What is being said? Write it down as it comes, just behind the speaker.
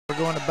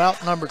going to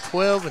bout number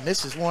 12, and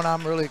this is one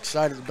I'm really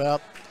excited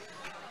about.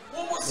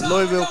 The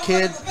Louisville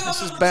kid,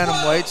 this is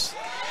bantamweights.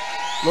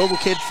 Louisville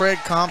kid Fred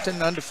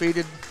Compton,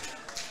 undefeated,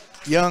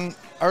 young,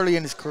 early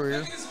in his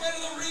career.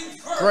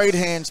 Great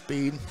hand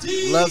speed,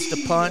 loves to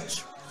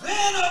punch.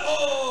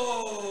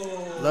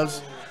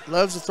 Loves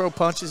to throw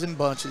punches in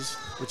bunches,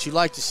 which you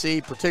like to see,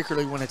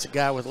 particularly when it's a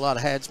guy with a lot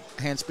of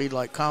hand speed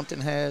like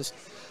Compton has.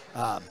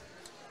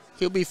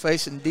 He'll be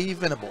facing Dee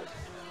Venable.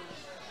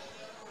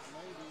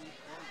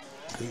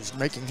 He's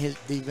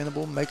Dee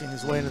Venable making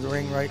his way into the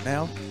ring right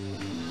now.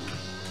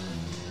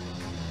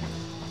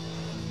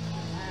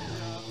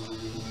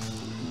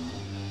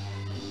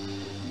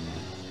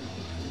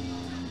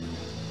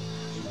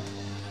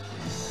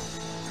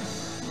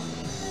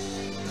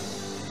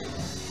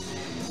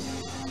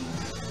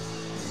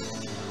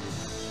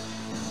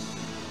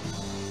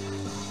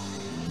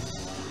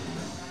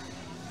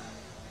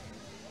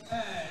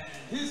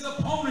 His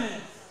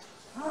opponent,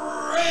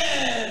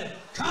 Fred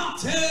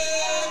Compton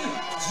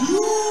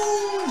Jr.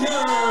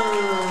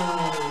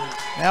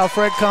 Now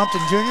Fred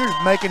Compton Jr. is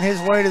making his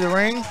way to the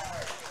ring.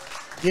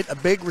 Getting a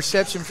big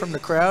reception from the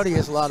crowd. He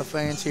has a lot of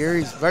fans here.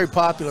 He's very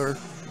popular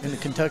in the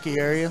Kentucky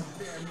area.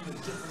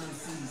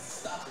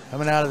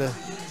 Coming out of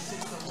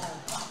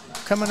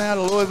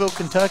Louisville,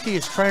 Kentucky,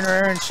 his trainer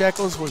Aaron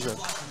Shekels was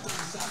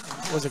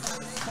a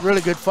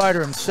really good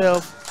fighter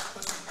himself.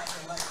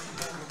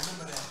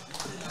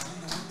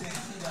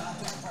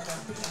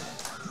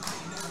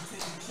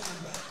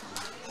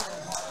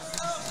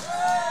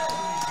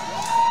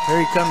 Here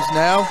he comes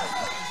now,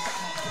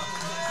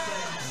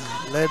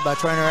 led by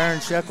trainer Aaron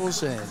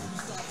Shekels and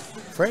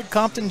Fred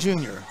Compton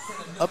Jr.,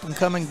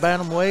 up-and-coming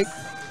bantamweight,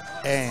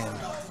 and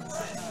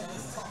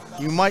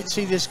you might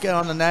see this guy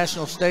on the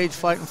national stage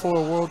fighting for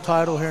a world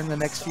title here in the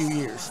next few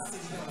years.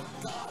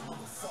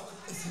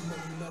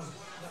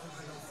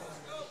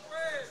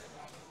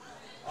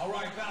 All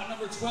right, bout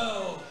number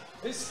 12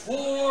 is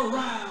 4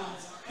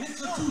 rounds.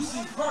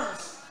 Introducing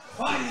first,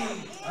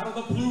 fighting out of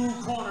the blue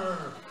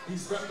corner.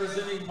 He's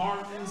representing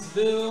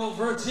Martinsville,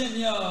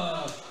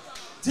 Virginia.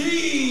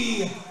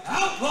 Dee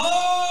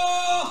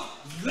Outlaw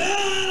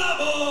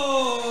Venable.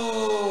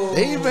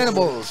 Dee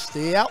Venables,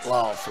 the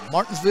outlaw from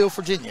Martinsville,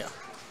 Virginia.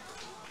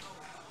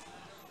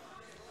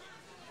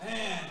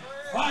 And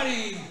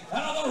fighting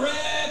out of the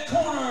red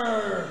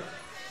corner.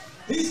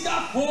 He's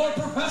got 4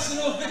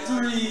 professional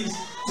victories,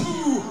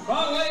 2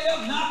 by way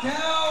of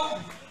knockout.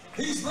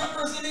 He's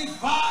representing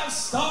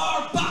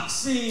 5-Star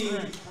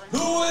Boxing,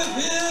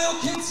 Louisville,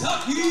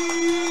 Kentucky.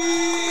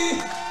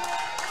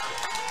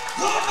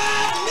 The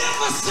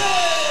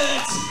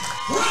magnificent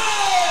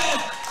Fred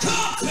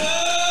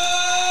Compton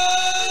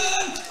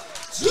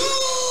Jr.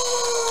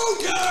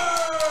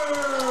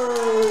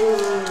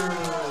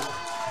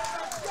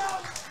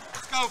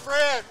 Let's go,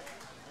 Fred.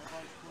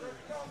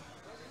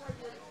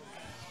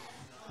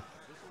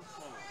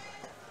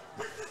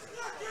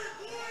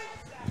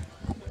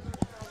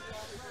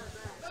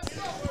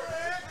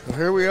 Well,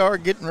 here we are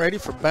getting ready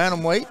for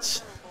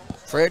bantamweights.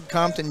 Fred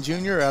Compton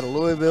Jr. out of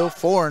Louisville,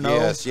 4-0.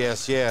 Yes,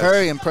 yes, yes.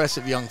 Very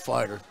impressive young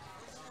fighter.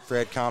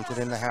 Fred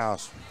Compton in the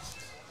house.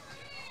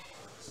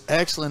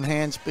 Excellent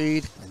hand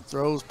speed and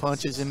throws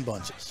punches in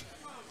bunches.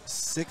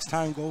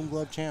 6-time Golden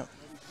Glove champ.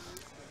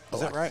 Is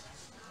that right?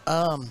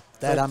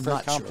 That I'm Fred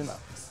not Compton. sure about.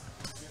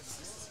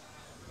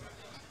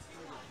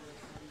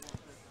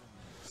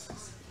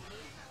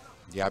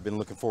 Yeah, I've been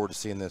looking forward to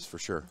seeing this for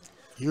sure.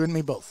 You and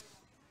me both.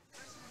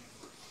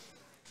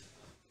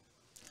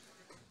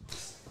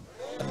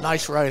 A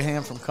nice right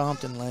hand from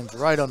Compton lands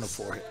right on the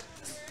forehead.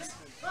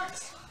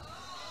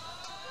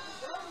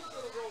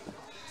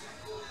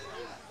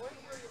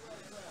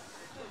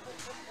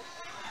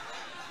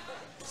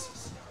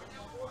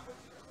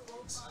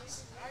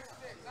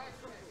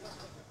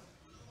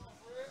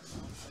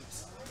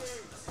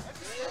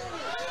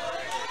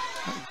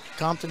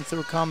 Compton threw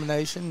a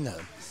combination,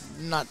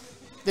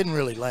 didn't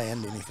really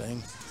land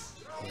anything.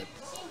 But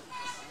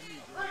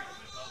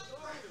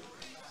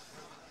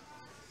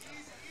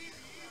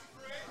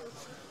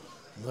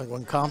like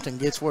when Compton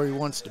gets where he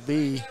wants to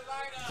be,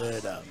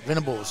 that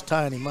Venable is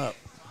tying him up.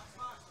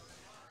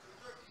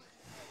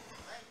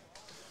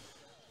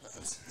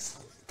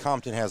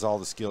 Compton has all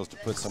the skills to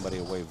put somebody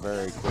away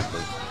very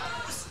quickly.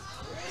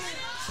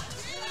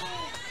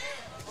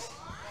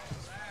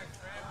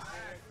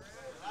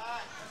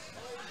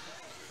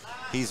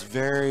 He's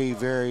very,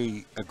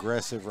 very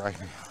aggressive right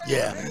now.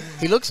 Yeah,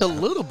 he looks a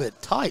little bit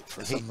tight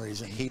for some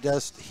reason. He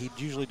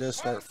usually does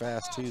start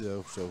fast too,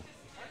 though. So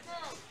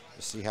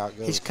let's see how it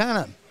goes. He's kind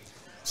of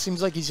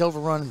seems like he's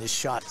overrunning his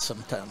shot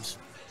sometimes.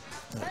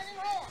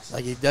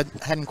 Like he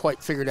hadn't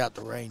quite figured out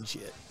the range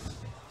yet.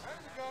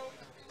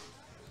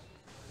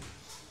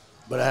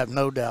 But I have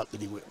no doubt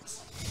that he will.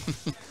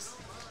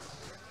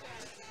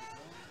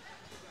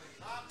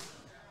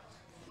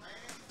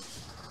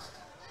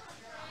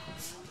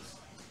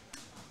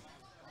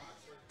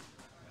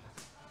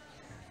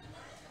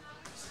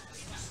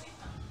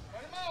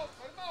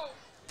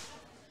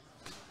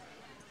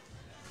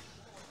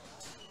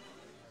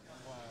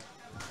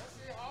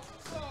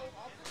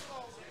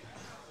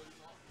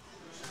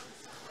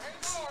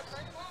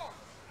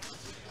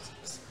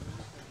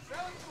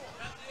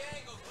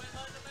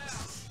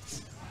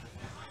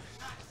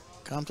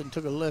 Compton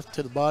took a left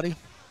to the body.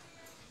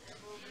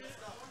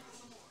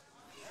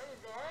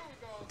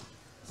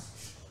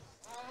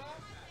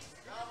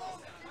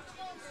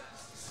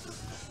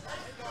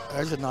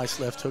 There's a nice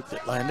left hook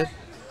that landed.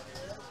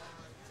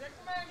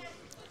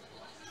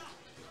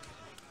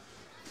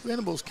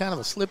 Venable's kind of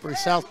a slippery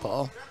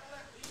southpaw.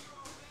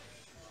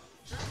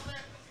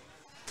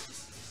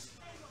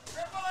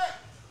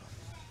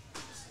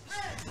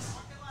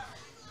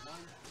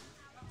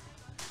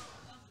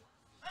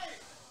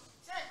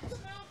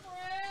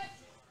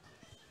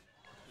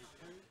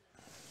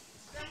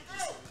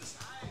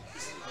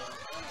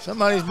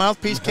 Somebody's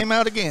mouthpiece came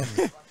out again.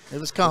 It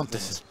was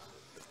Compton's.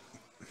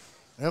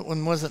 That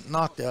one wasn't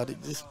knocked out.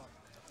 It just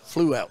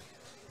flew out.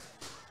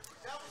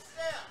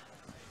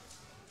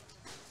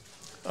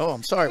 Oh,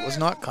 I'm sorry. It was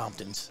not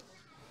Compton's.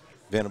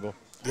 Venable.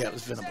 Yeah, it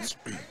was Venable's.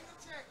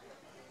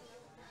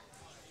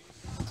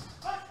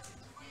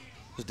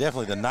 It's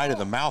definitely the night of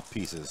the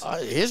mouthpieces.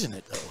 Isn't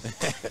it, though?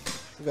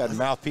 We've got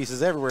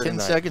mouthpieces everywhere 10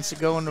 tonight. seconds to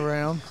go in the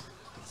round.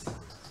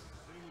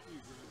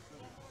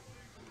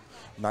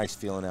 Nice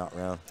feeling out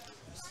round.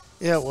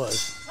 Yeah, it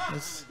was.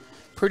 It's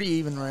pretty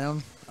even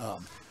round. I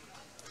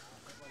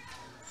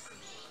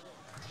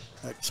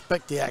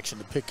expect the action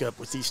to pick up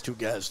with these two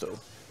guys, though.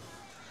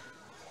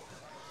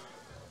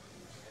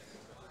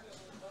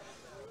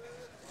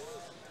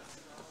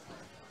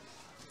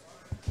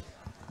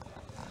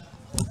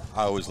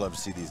 I always love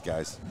to see these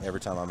guys every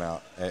time I'm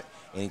out.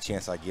 Any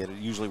chance I get it.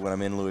 Usually when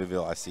I'm in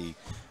Louisville, I see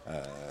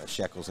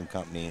Shekels and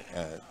company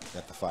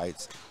at the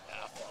fights.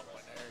 I fought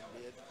when Aaron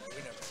did. We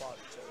never fought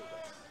each other.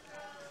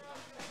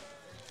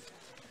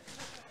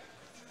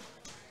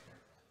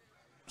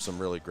 Some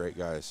really great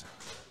guys.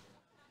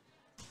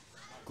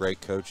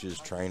 Great coaches,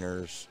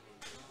 trainers.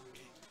 We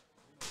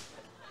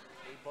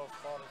both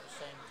fought at the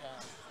same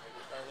time.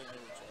 We barely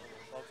knew each other. We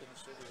were both in the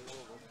city of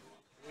Louisville.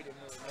 We didn't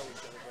really know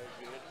each other very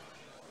good.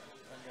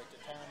 And at the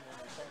time when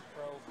we turned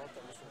pro, both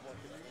of us were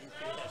working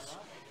for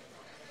UPS.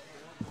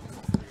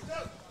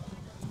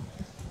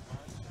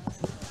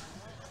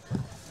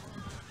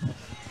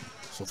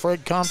 So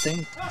Fred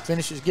Compton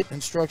finishes getting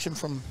instruction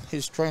from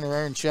his trainer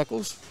Aaron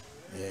Shekels.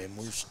 And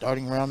we're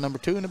starting round number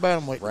 2 in the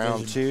bantamweight Round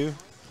division. 2.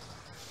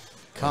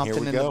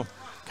 Compton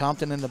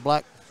Compton in the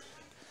black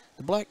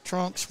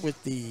trunks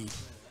with the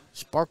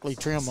sparkly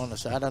trim on the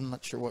side. I'm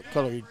not sure what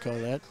color you'd call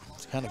that.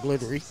 It's kind of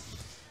glittery.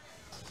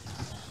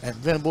 And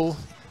Venable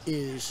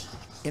is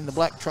in the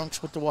black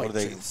trunks with the white What are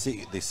they?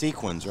 trim. The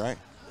sequins, right?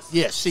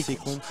 Yes,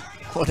 sequins.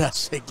 What did I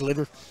say?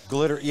 Glitter.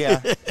 Glitter.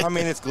 Yeah. I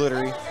mean, it's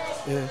glittery.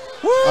 Yeah.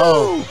 Woo!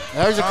 Oh,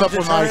 there's a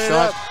couple Compton nice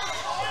turning it shots.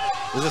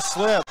 up. There's a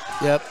slip.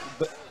 Yep.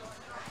 But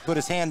put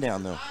his hand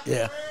down though.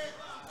 Yeah.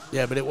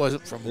 Yeah, but it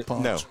wasn't from the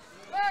punch. No.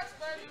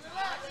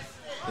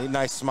 A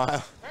nice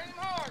smile.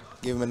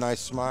 Give him a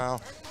nice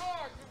smile.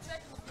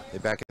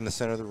 They're back in the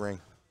center of the ring.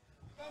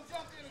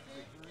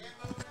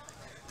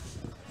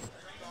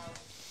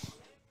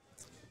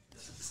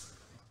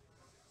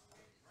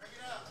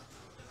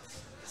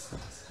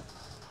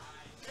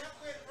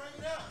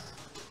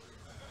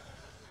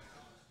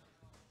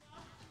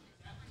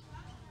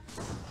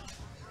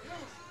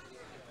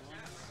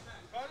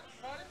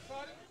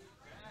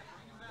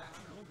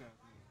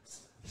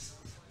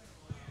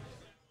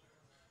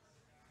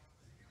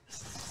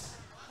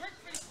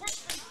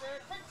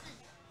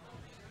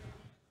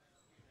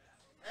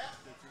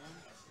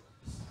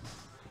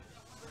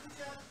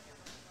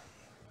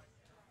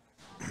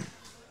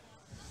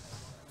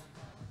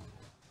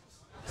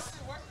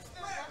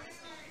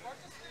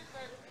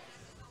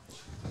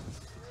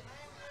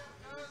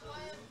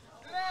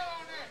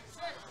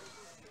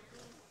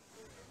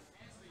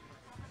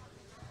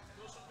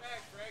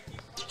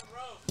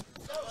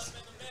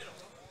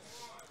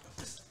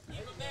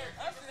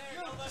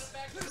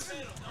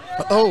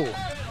 Oh.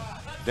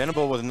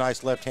 Venable with a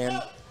nice left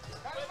hand.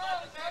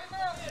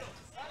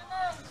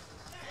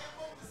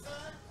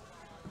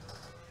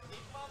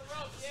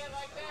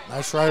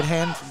 Nice right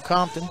hand from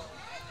Compton.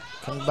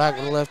 Coming back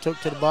with a left hook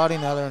to the body.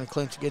 Now they're in a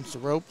clinch against the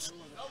ropes.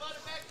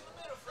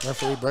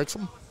 Referee breaks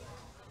them.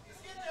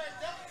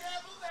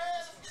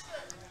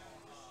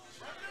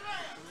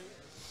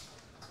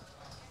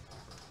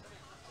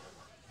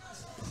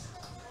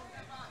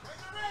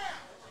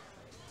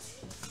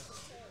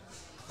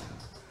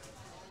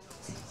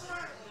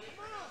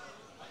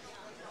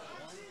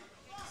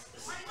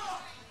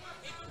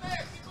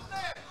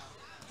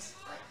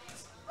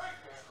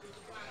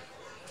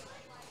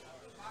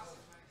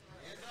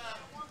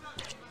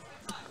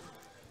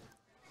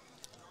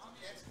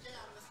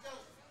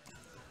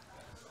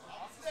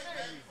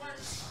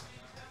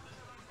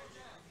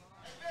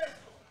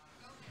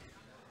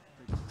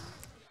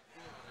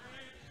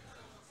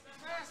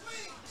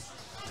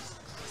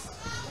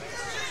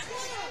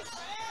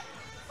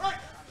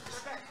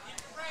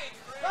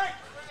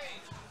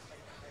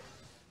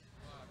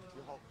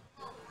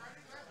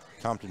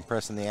 Compton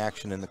pressing the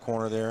action in the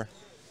corner there.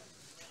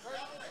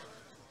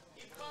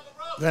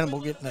 Venable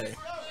getting a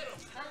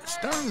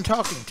stern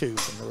talking to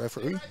from the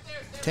referee.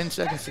 10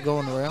 seconds to go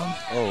in the round.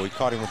 Oh, he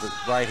caught him with the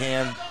right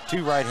hand,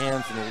 2 right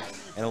hands, and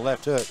and a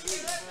left hook.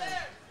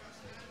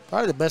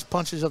 Probably the best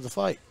punches of the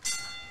fight.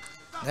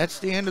 That's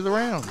the end of the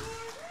round.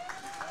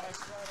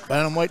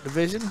 Bantamweight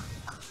division,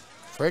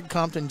 Fred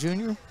Compton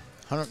Jr.,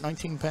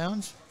 119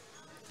 pounds,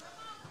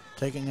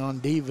 taking on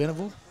Dee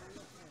Venable.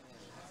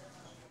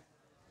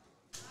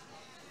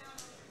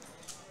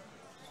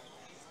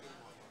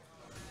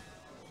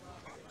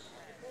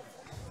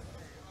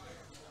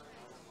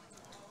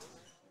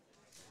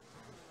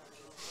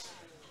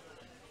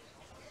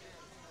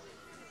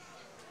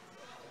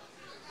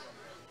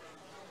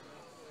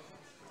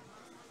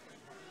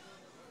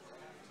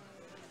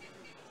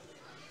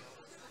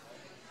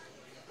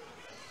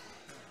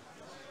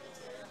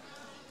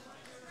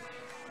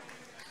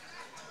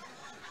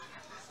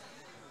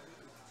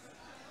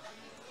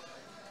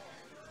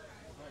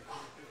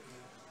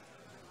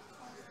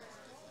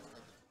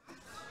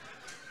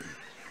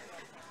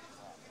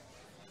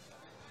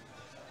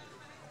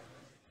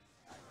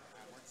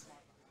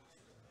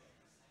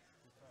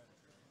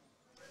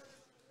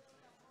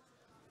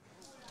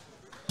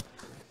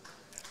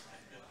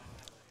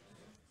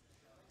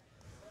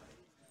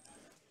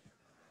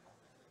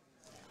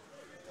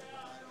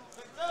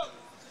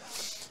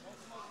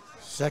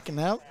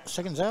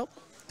 Seconds out,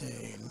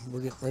 and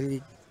we're getting ready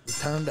to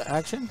return to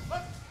action.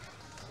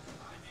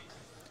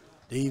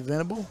 Dee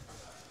Venable,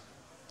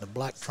 the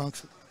black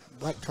trunks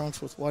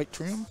with white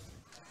trim,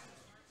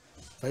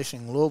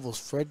 facing Louisville's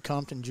Fred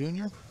Compton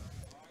Jr.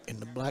 in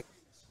the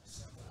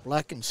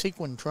black and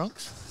sequin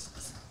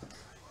trunks.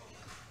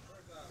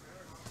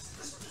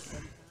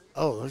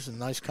 Oh, there's a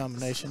nice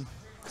combination.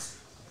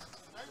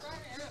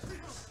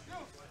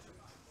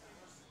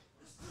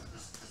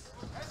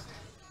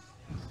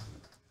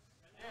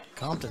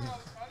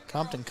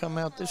 Compton come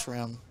out this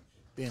round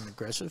being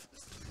aggressive.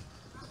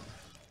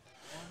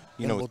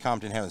 You know, with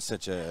Compton having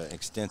such an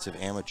extensive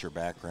amateur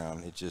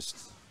background, it just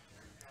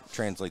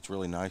translates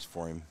really nice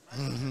for him.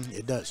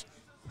 It does.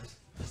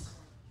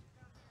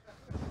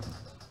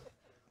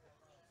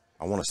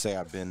 I want to say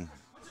I think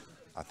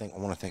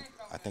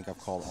I've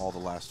called all the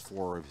last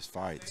 4 of his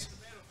fights.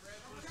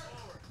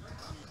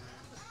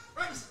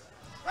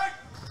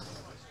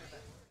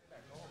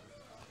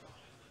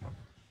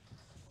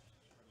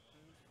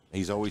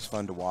 He's always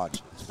fun to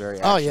watch. It's very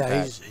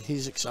action-packed.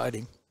 He's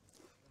exciting.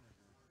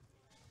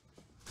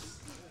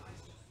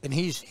 And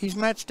he's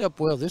matched up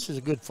well. This is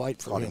a good fight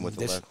for him. With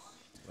the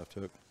left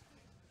hook.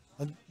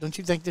 Don't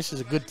you think this is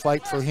a good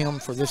fight for him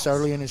for this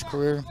early in his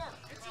career?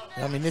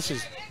 I mean, this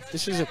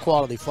is a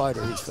quality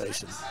fighter he's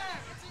facing.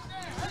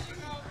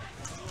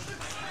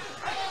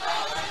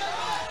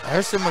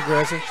 There's some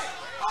aggressive.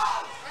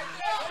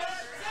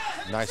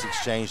 Nice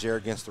exchange there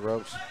against the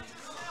ropes.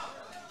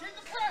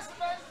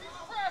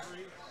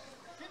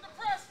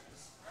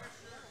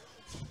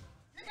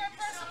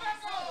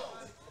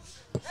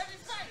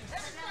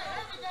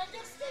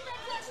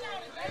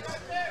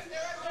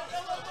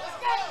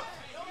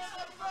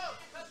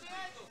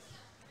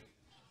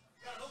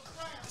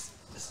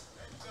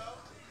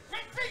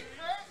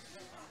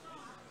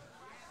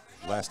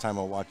 Last time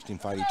I watched him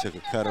fight, he took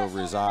a cut over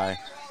his eye,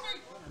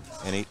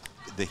 and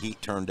the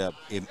heat turned up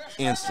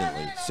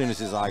instantly as soon as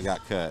his eye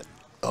got cut.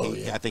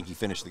 I think he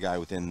finished the guy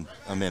within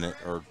a minute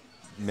or a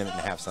minute and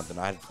a half, something.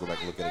 I have to go back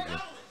and look at it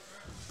again.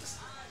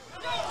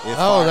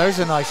 There's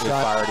a nice shot.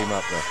 It fired him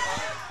up, though.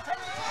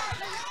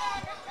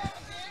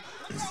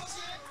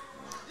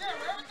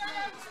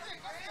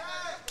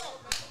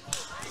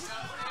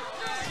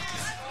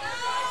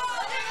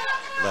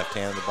 Left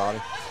hand to the body.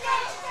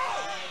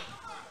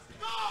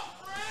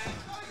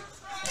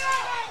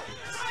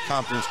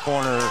 Compton's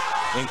corner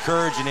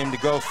encouraging him to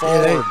go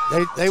forward.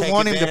 Yeah, they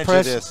want him to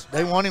press.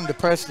 They want him to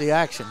press the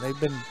action. They've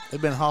been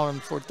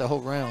hollering for it the whole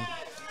round.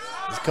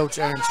 As Coach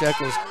Aaron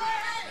Shekels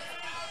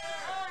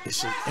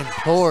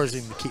implores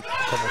him to keep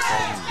coming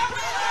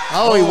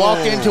forward. He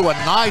walked into a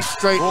nice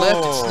straight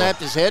left and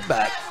snapped his head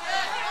back.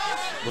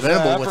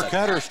 Venable with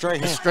uppercut or straight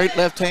hand? Straight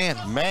left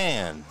hand.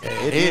 Man,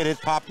 it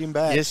popped him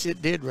back. Yes,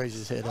 it did raise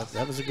his head up.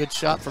 That was a good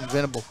shot from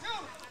Venable.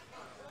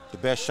 The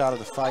best shot of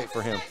the fight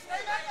for him.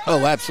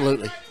 Oh,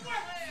 absolutely.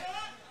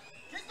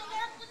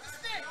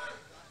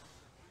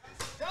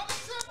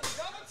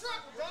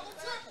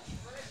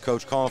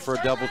 Coach calling for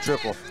a double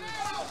triple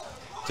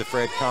to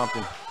Fred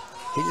Compton.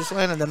 He just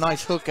landed a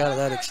nice hook out of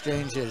that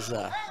exchange as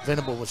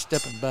Venable was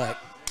stepping back.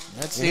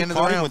 That's the end of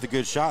the round. Him with a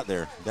good shot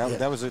there.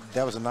 That was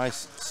a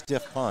nice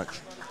stiff punch.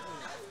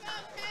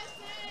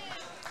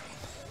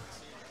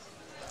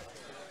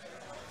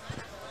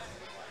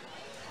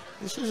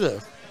 This is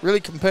a really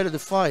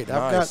competitive fight.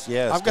 Nice.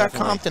 I've got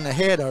Compton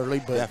ahead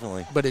early,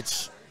 but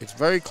it's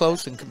very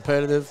close and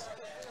competitive.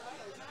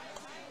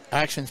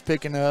 Action's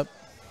picking up,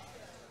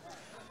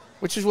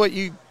 which is what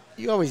you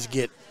always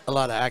get a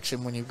lot of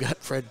action when you've got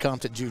Fred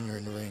Compton Jr.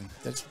 in the ring.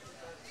 That's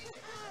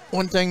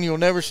one thing you'll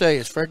never say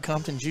is Fred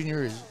Compton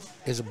Jr.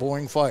 is a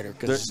boring fighter.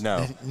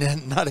 No.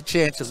 Not a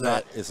chance of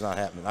that. It's not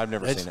happening. I've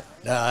never seen it.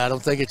 No, I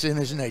don't think it's in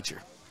his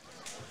nature.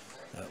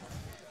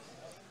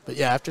 But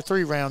yeah, after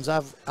 3 rounds,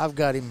 I've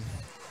got him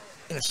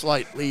in a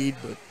slight lead,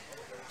 but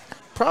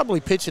probably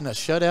pitching a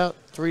shutout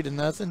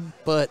 3-0,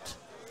 but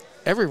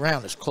every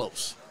round is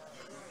close.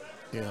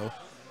 You know.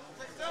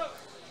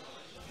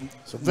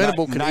 So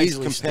Venable could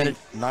easily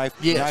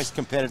nice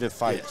competitive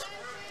fight. Yes.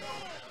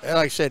 And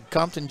like I said,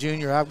 Compton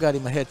Jr., I've got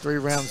him ahead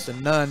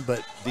 3-0,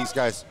 but these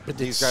guys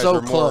so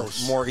are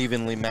more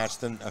evenly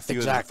matched than a few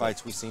of the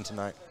fights we've seen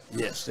tonight.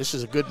 Yes, this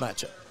is a good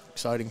matchup.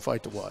 Exciting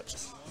fight to watch.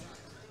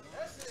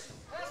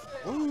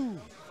 Woo.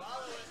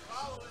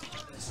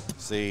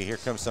 See, here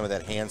comes some of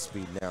that hand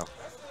speed now.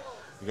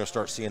 You're going to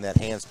start seeing that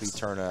hand speed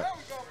turn up,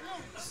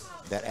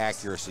 that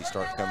accuracy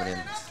start coming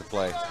into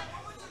play.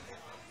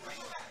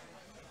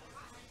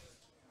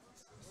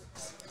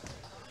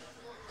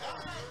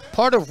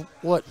 Part of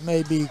what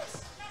may be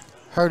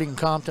hurting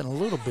Compton a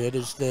little bit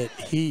is that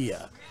he,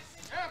 I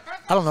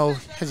don't know,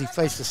 has he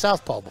faced a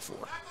southpaw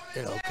before?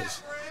 You know,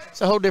 because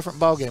it's a whole different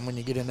ballgame when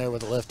you get in there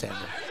with a left-hander.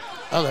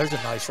 Oh, there's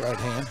a nice right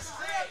hand.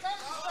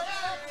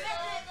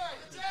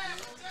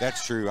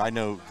 That's true. I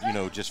know, you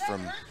know, just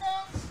from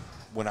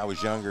when I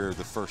was younger,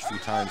 the first few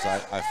times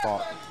I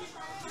fought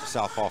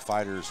southpaw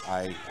fighters,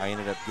 I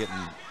ended up getting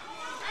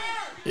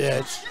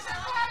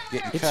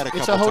cut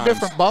it's a whole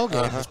different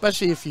ballgame,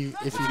 especially if you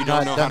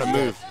don't know how to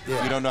move.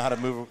 Yeah. You don't know how to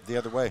move the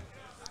other way.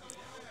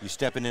 You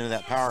stepping into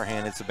that power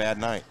hand, it's a bad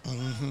night.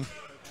 Mm-hmm.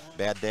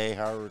 Bad day,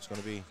 however it's going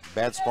to be.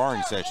 Bad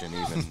sparring session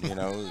even, you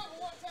know.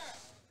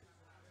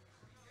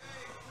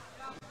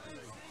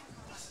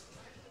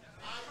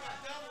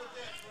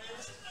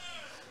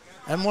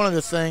 And one of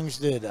the things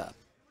that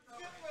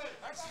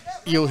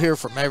you'll hear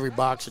from every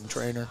boxing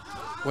trainer,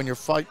 when you're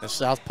fighting a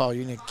southpaw,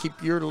 you need to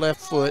keep your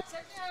left foot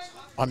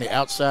on the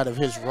outside of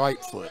his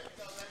right foot.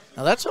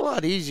 Now, that's a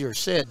lot easier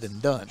said than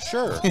done.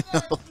 Sure. You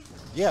know?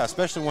 Yeah,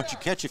 especially once you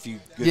catch a few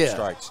good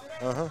strikes.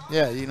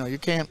 Yeah, you know, you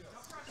can't.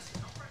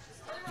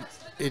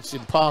 It's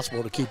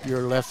impossible to keep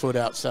your left foot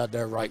outside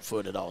their right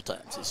foot at all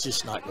times. It's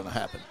just not going to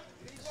happen.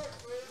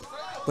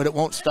 But it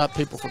won't stop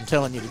people from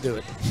telling you to do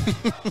it.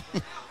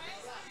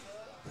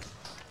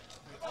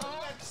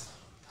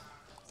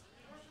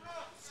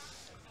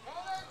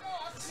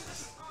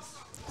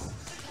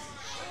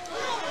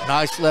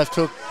 Nice left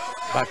hook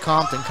by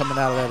Compton coming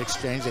out of that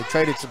exchange. They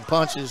traded some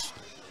punches,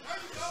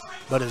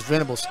 but as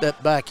Venable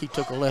stepped back, he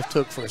took a left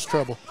hook for his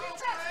trouble.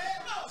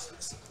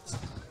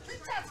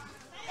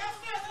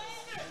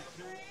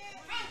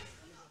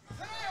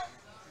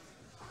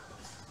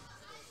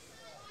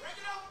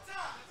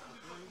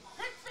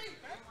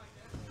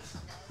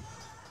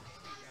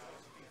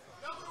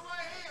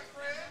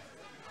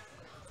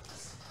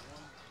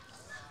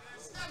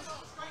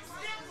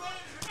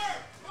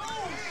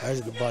 There's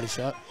a good body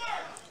shot.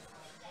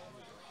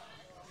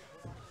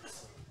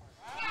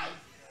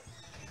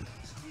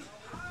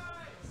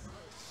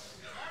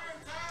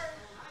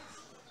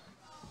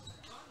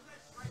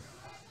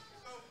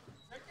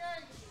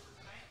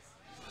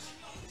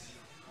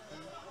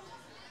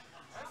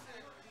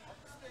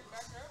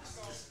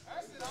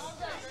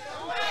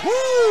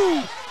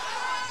 Woo!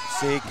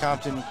 See,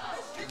 Compton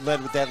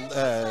led with that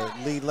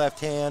lead left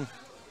hand,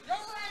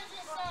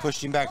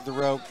 pushed him back to the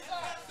rope,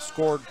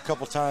 scored a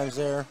couple times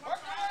there,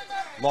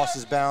 lost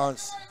his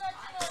balance.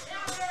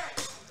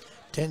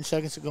 10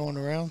 seconds to go in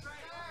the round.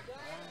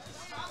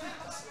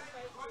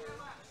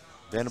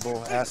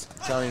 Venable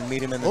telling him to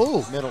meet him in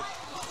the middle.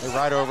 They're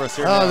right over us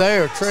here now. now. They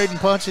are trading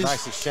punches.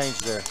 Nice exchange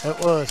there. It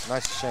was.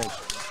 Nice exchange.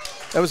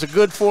 That was a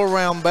good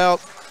 4-round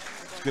bout.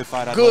 Good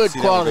fight. Good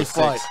quality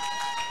fight.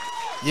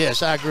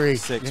 Yes, I agree.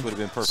 6 would have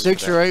been perfect.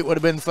 6 or 8 would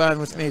have been fine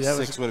with me. That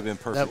 6 would have been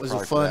perfect. That was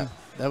a fun.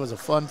 That was a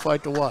fun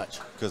fight to watch.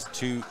 Because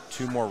two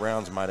more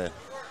rounds might have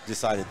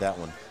decided that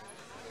one.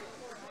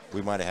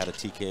 We might have had a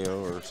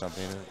TKO or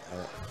something.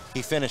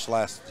 He finished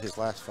his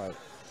last fight.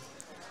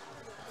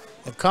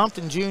 And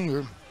Compton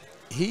Jr.,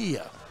 he,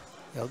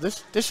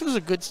 this was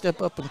a good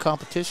step up in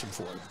competition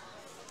for him.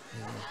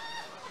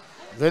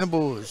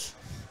 Venable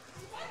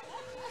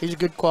he's a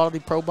good quality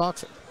pro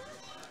boxer.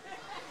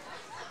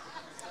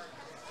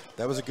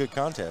 That was a good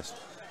contest.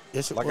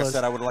 Yes, it was. Like I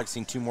said, I would have liked to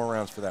seen 2 more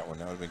rounds for that one.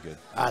 That would have been good.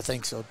 I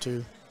think so,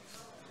 too.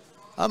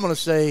 I'm going to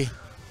say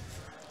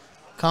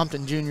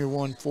Compton Jr.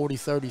 won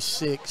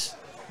 40-36,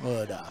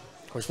 but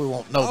of course we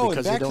won't know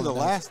because and back they don't to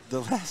know.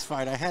 the last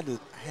fight, I had to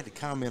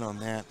comment on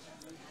that.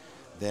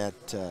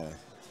 That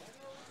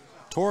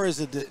Torres,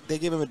 they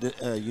give him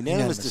a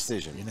unanimous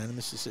decision.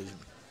 Unanimous decision.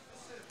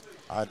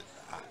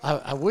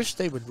 I wish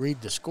they would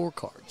read the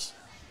scorecards.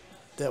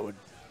 That would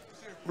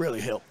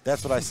really help.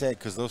 That's what I said,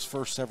 because those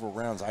first several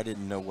rounds, I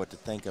didn't know what to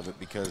think of it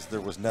because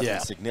there was nothing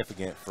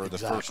significant for the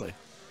first.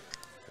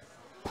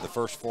 The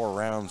first 4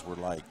 rounds were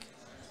like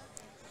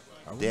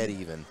dead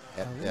even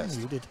at best.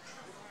 Muted.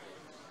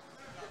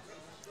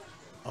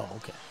 Oh,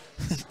 okay.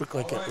 Looked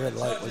like that red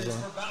light was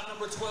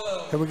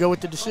on. Here we go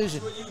with the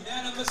decision.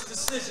 Unanimous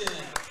decision.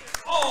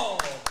 All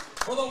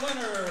for the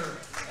winner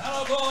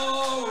out of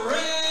the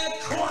red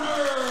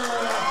corner,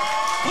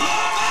 the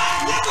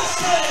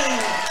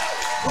magnificent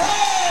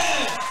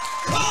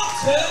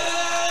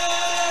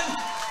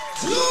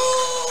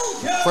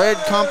Fred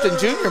Compton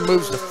Jr.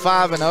 moves to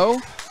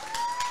 5-0.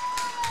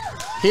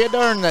 He had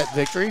earned that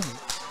victory.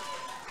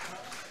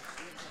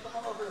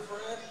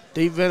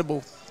 Dee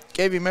Venable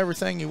gave him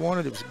everything he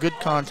wanted. It was a good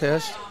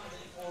contest.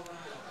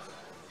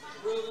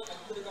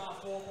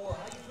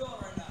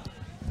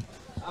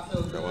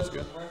 That was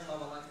good. I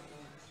would like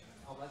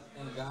to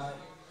thank God,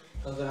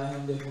 because without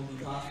him this wouldn't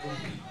be possible.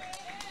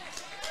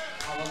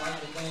 I would like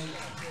to thank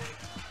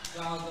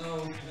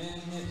Gonzo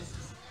Management.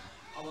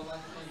 I would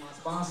like to thank my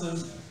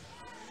sponsors.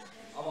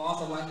 I would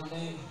also like to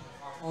thank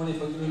my opponent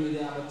for giving me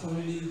the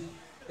opportunity.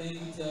 Thank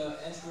you to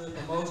Eskridge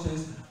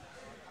Promotions.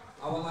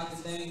 I would like to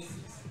thank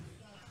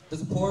the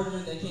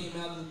supporters that came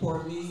out to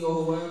support me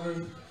or whoever,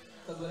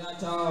 because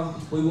without y'all,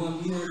 we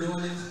wouldn't be here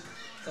doing this.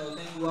 So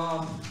thank you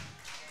all.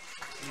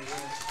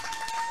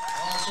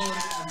 Also, in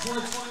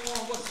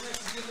 2021, what's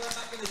next? You get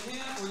back in the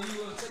camp, or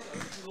you take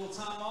a little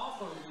time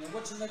off, or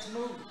what's your next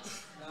move?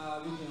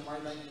 Nah, we can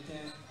right back in the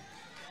camp.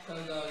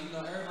 Because, you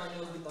know, everybody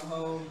knows with the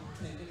whole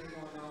pandemic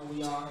going on,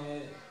 we all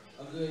had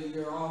a good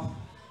year off.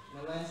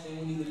 And the last thing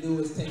we need to do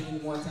is take any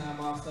more time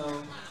off.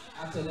 So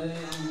after that,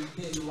 I'm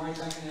getting right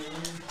back in that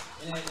room,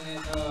 in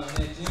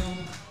that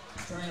gym,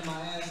 training my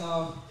ass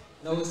off.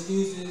 No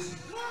excuses,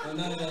 no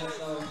none of that.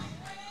 So I'm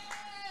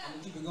going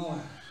to keep it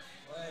going.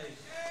 Hey,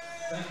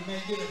 thank you,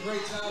 man. You did a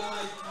great job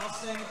tonight.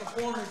 Outstanding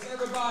performance.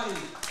 Everybody,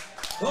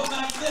 the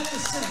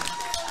magnificent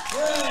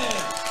Fred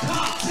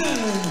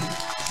Compton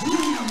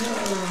Jr.